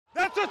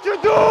That's what you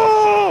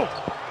do!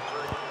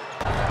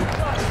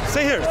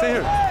 Stay here, stay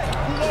here.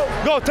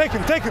 Go, take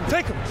him, take him,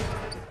 take him.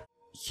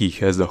 He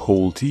has a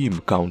whole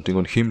team counting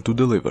on him to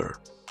deliver.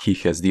 He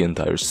has the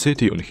entire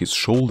city on his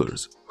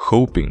shoulders,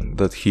 hoping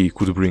that he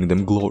could bring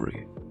them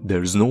glory.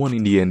 There's no one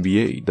in the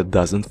NBA that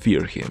doesn't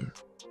fear him.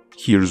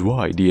 Here's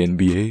why the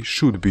NBA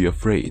should be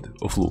afraid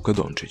of Luka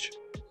Doncic.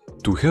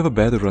 To have a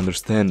better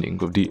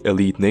understanding of the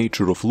elite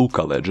nature of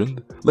Luka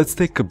legend, let's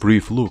take a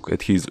brief look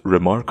at his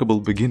remarkable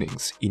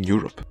beginnings in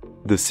Europe.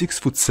 The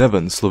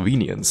 6'7"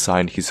 Slovenian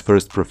signed his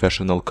first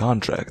professional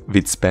contract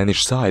with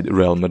Spanish side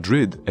Real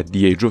Madrid at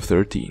the age of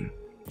 13.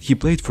 He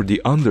played for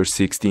the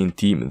under-16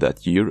 team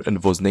that year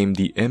and was named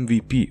the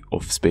MVP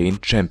of Spain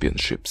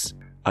Championships.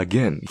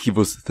 Again, he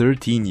was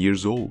 13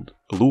 years old.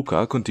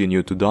 Luka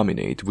continued to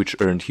dominate, which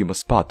earned him a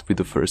spot with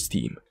the first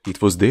team.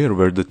 It was there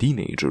where the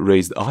teenager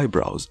raised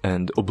eyebrows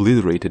and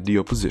obliterated the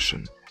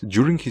opposition.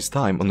 During his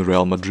time on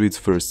Real Madrid's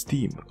first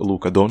team,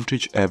 Luka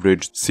Doncic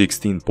averaged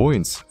 16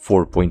 points,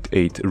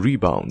 4.8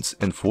 rebounds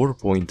and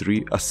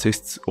 4.3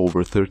 assists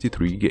over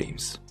 33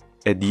 games.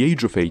 At the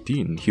age of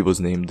 18, he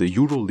was named the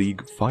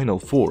EuroLeague Final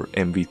Four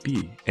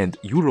MVP and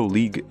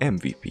EuroLeague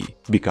MVP,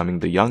 becoming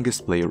the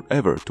youngest player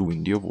ever to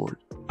win the award.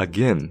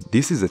 Again,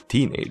 this is a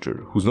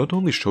teenager who's not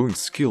only showing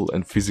skill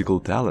and physical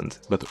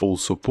talent, but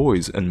also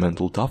poise and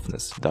mental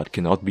toughness that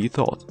cannot be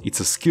taught. It's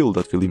a skill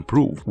that will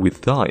improve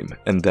with time,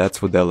 and that's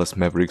what Dallas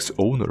Mavericks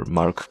owner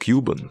Mark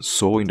Cuban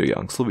saw in the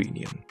young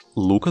Slovenian.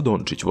 Luka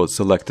Doncic was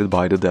selected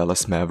by the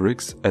Dallas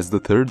Mavericks as the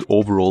third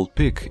overall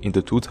pick in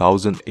the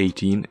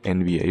 2018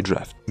 NBA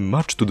draft,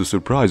 much to the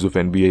surprise of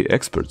NBA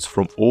experts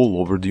from all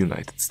over the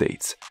United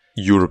States.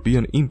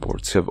 European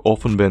imports have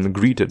often been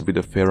greeted with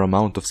a fair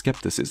amount of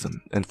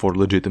skepticism, and for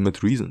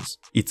legitimate reasons.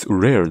 It's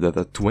rare that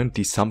a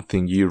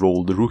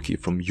 20-something-year-old rookie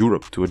from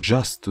Europe to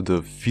adjust to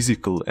the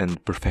physical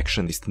and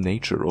perfectionist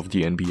nature of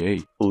the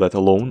NBA, let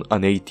alone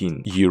an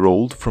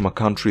 18-year-old from a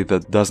country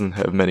that doesn't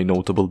have many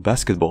notable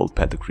basketball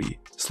pedigree.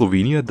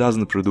 Slovenia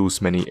doesn't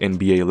produce many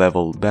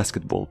NBA-level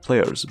basketball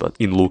players, but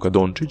in Luka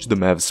Doncic the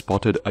Mavs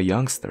spotted a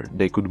youngster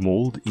they could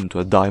mold into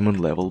a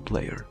diamond-level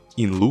player.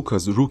 In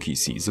Luka's rookie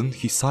season,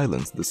 he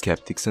silenced the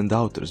skeptics and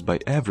doubters by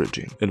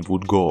averaging and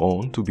would go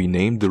on to be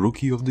named the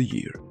Rookie of the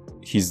Year.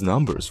 His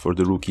numbers for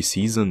the rookie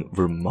season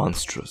were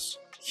monstrous.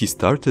 He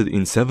started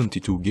in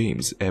 72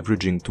 games,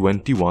 averaging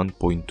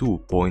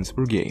 21.2 points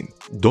per game.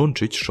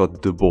 Doncic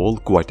shot the ball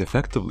quite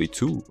effectively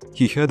too.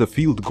 He had a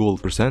field goal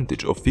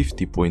percentage of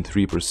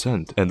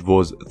 50.3% and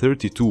was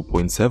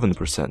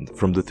 32.7%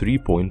 from the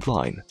three-point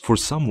line. For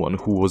someone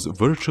who was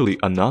virtually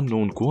an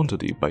unknown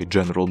quantity by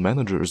general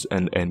managers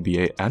and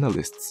NBA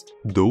analysts,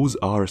 those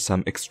are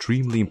some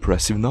extremely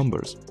impressive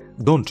numbers.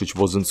 Doncic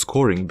wasn't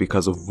scoring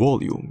because of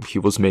volume, he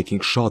was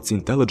making shots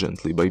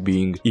intelligently by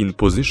being in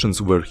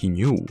positions where he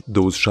knew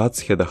those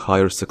shots had a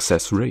higher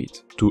success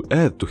rate. To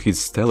add to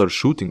his stellar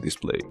shooting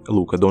display,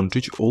 Luka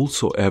Doncic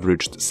also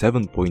averaged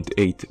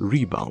 7.8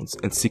 rebounds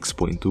and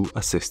 6.2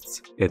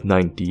 assists. At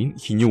 19,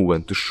 he knew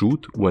when to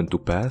shoot, when to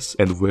pass,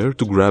 and where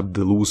to grab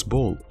the loose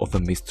ball of a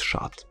missed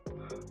shot.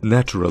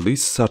 Naturally,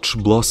 such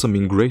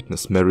blossoming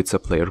greatness merits a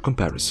player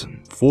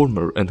comparison.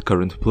 Former and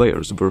current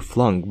players were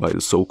flung by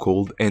the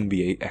so-called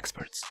NBA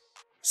experts.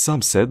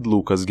 Some said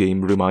Luka's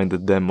game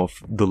reminded them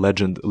of the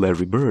legend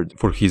Larry Bird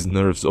for his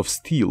nerves of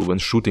steel when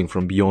shooting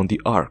from beyond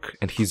the arc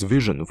and his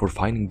vision for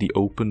finding the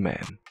open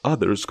man.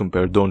 Others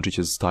compared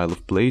Doncic's style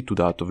of play to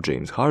that of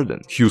James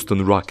Harden,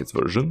 Houston Rockets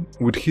version,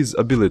 with his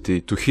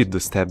ability to hit the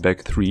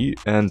step-back three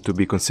and to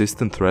be a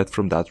consistent threat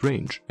from that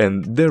range.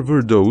 And there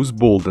were those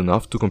bold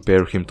enough to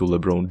compare him to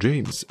LeBron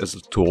James as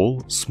a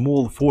tall,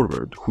 small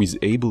forward who is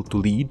able to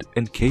lead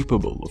and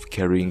capable of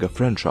carrying a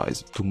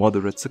franchise to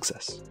moderate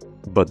success.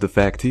 But the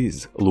fact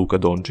is, Luka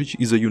Doncic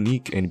is a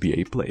unique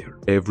NBA player.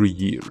 Every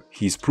year,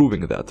 he's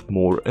proving that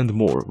more and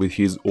more with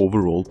his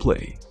overall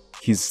play.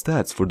 His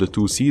stats for the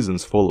 2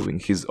 seasons following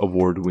his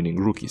award-winning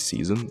rookie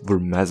season were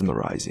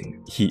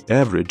mesmerizing. He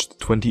averaged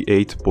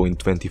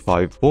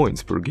 28.25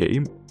 points per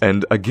game,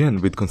 and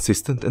again with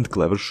consistent and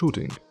clever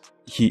shooting.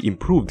 He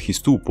improved his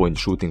 2-point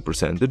shooting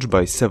percentage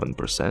by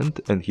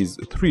 7% and his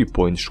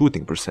 3-point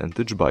shooting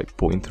percentage by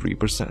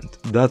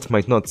 0.3%. That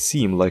might not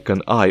seem like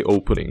an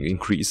eye-opening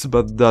increase,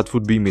 but that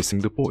would be missing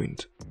the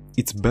point.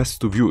 It's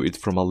best to view it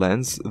from a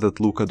lens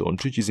that Luka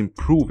Doncic is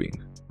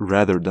improving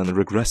rather than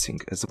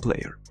regressing as a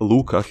player.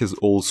 Luka has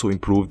also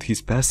improved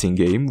his passing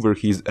game, where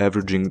he is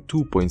averaging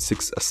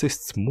 2.6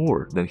 assists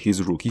more than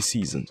his rookie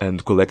season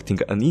and collecting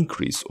an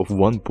increase of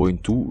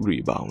 1.2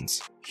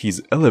 rebounds. He's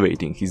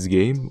elevating his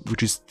game,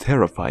 which is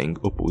terrifying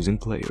opposing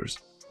players.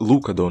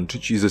 Luka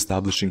Doncic is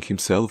establishing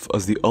himself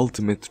as the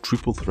ultimate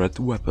triple threat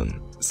weapon,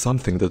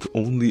 something that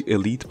only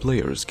elite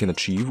players can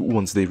achieve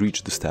once they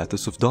reach the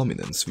status of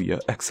dominance via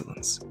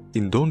excellence.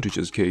 In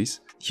Doncic's case,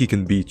 he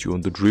can beat you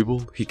on the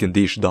dribble, he can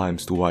dish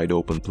dimes to wide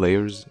open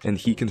players, and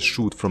he can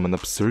shoot from an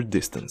absurd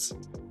distance.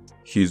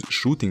 His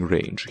shooting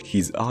range,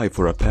 his eye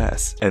for a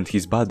pass, and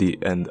his body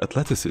and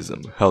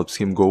athleticism helps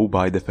him go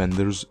by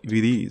defenders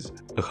with ease.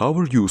 How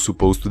are you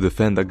supposed to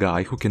defend a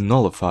guy who can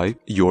nullify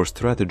your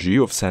strategy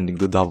of sending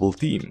the double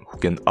team, who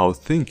can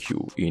outthink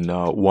you in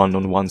a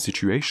one-on-one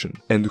situation,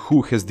 and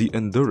who has the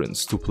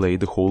endurance to play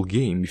the whole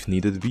game if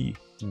needed be.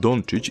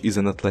 Doncic is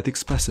an athletic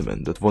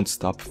specimen that won't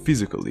stop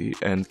physically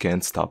and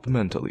can't stop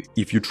mentally.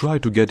 If you try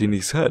to get in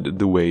his head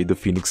the way the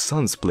Phoenix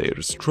Suns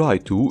players try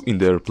to in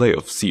their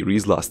playoff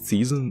series last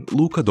season,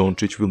 Luka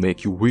Doncic will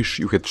make you wish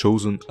you had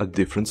chosen a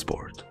different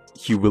sport.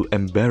 He will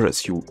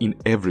embarrass you in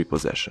every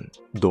possession.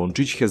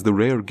 Doncic has the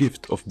rare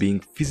gift of being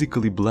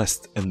physically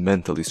blessed and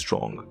mentally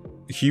strong.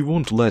 He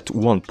won't let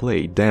one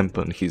play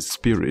dampen his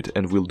spirit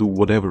and will do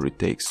whatever it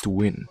takes to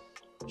win.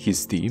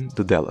 His team,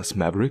 the Dallas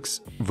Mavericks,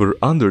 were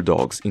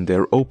underdogs in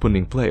their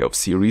opening playoff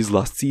series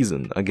last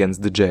season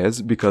against the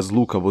Jazz because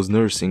Luka was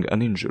nursing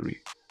an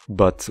injury.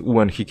 But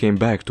when he came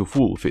back to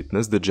full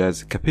fitness, the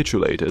Jazz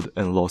capitulated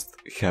and lost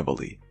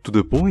heavily, to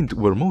the point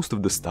where most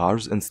of the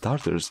stars and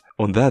starters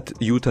on that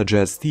Utah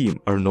Jazz team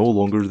are no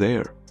longer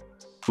there.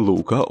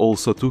 Luka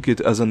also took it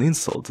as an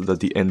insult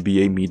that the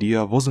NBA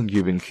media wasn't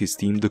giving his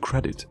team the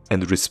credit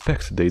and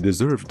respect they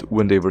deserved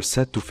when they were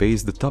set to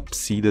face the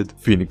top-seeded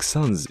Phoenix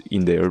Suns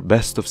in their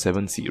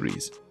best-of-7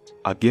 series.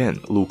 Again,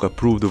 Luka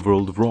proved the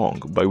world wrong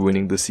by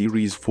winning the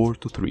series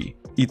 4-3.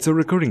 It's a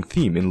recurring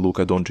theme in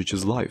Luka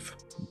Doncic's life.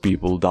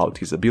 People doubt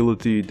his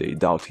ability, they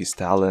doubt his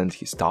talent,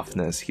 his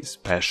toughness, his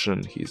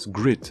passion, his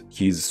grit,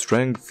 his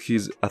strength,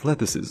 his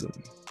athleticism.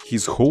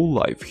 His whole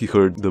life he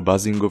heard the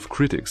buzzing of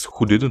critics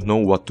who didn't know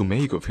what to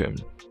make of him.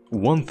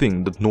 One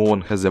thing that no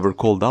one has ever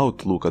called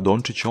out Luka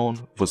Doncic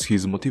on was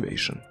his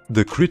motivation.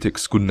 The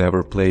critics could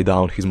never play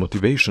down his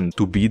motivation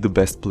to be the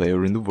best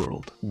player in the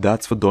world.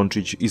 That's what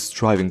Doncic is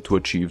striving to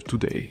achieve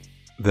today.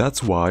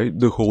 That's why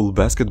the whole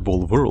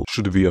basketball world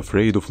should be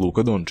afraid of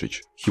Luka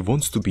Doncic. He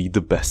wants to be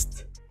the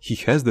best. He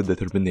has the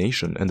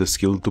determination and the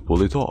skill to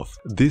pull it off.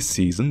 This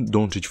season,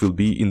 Doncic will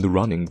be in the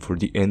running for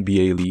the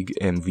NBA League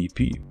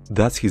MVP.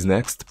 That's his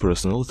next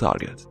personal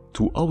target.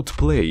 To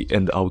outplay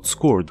and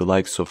outscore the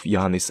likes of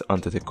Giannis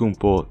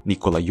Antetokounmpo,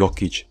 Nikola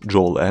Jokic,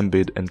 Joel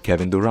Embiid and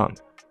Kevin Durant.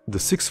 The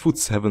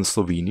 6'7"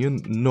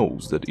 Slovenian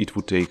knows that it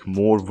would take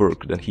more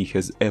work than he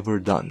has ever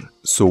done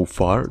so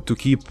far to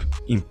keep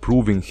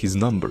improving his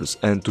numbers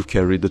and to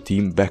carry the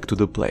team back to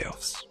the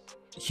playoffs.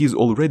 He's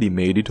already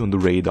made it on the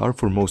radar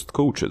for most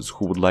coaches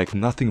who would like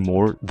nothing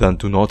more than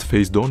to not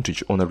face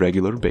Doncic on a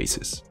regular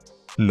basis.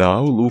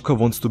 Now Luka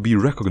wants to be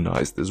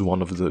recognized as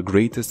one of the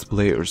greatest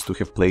players to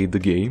have played the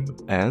game,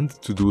 and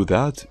to do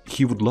that,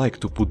 he would like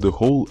to put the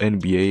whole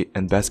NBA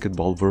and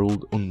basketball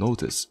world on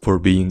notice for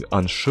being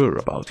unsure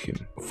about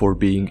him, for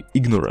being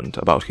ignorant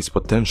about his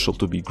potential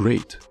to be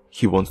great.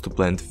 He wants to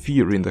plant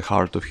fear in the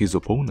heart of his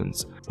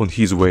opponents on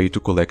his way to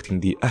collecting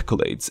the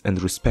accolades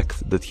and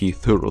respect that he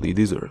thoroughly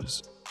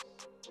deserves.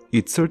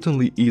 It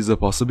certainly is a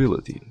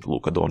possibility.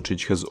 Luka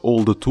Doncic has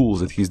all the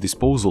tools at his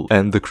disposal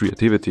and the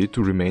creativity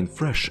to remain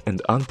fresh and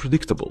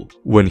unpredictable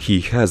when he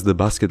has the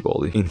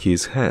basketball in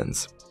his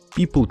hands.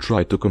 People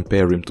try to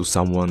compare him to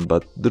someone,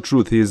 but the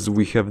truth is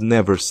we have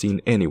never seen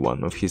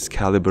anyone of his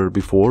caliber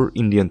before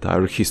in the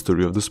entire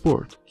history of the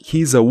sport.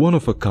 He's a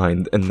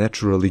one-of-a-kind and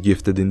naturally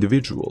gifted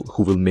individual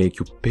who will make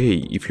you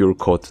pay if you're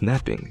caught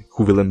napping,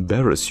 who will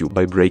embarrass you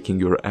by breaking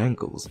your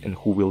ankles, and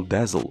who will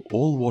dazzle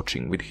all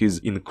watching with his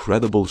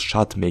incredible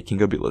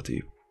shot-making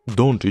ability.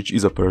 Doncic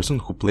is a person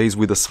who plays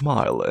with a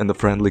smile and a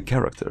friendly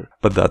character,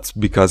 but that's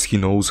because he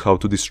knows how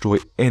to destroy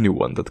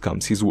anyone that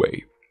comes his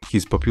way.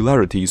 His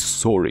popularity is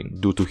soaring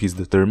due to his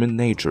determined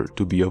nature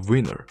to be a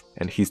winner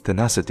and his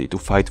tenacity to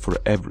fight for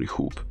every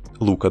hoop.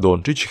 Luka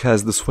Doncic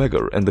has the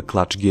swagger and the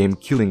clutch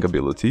game-killing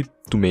ability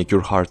to make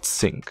your heart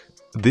sink.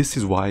 This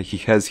is why he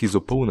has his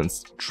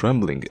opponents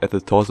trembling at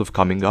the thought of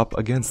coming up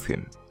against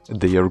him.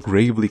 They are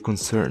gravely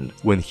concerned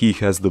when he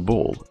has the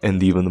ball,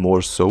 and even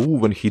more so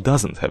when he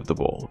doesn't have the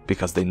ball,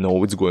 because they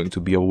know it's going to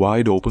be a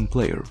wide open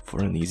player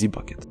for an easy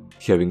bucket.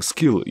 Having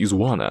skill is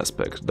one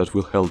aspect that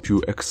will help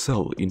you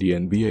excel in the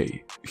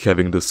NBA.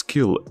 Having the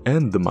skill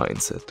and the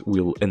mindset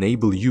will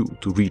enable you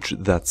to reach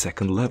that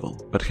second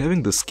level. But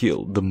having the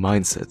skill, the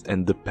mindset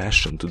and the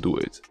passion to do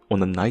it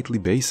on a nightly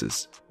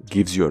basis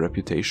gives you a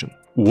reputation.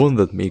 One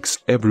that makes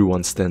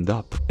everyone stand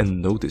up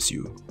and notice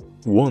you.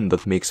 One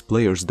that makes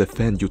players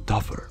defend you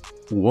tougher.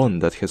 One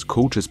that has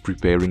coaches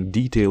preparing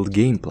detailed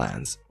game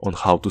plans on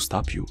how to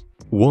stop you.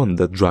 One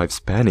that drives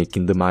panic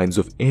in the minds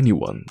of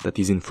anyone that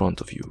is in front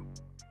of you.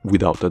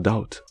 Without a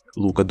doubt,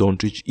 Luka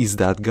Doncic is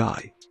that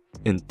guy,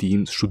 and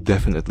teams should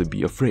definitely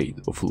be afraid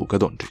of Luka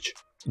Doncic.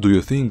 Do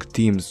you think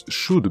teams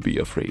should be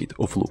afraid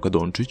of Luka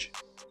Doncic?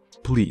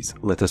 Please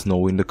let us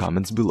know in the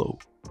comments below.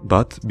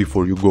 But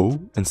before you go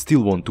and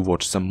still want to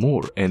watch some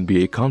more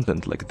NBA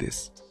content like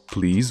this,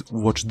 please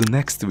watch the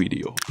next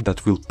video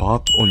that will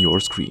pop on your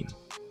screen.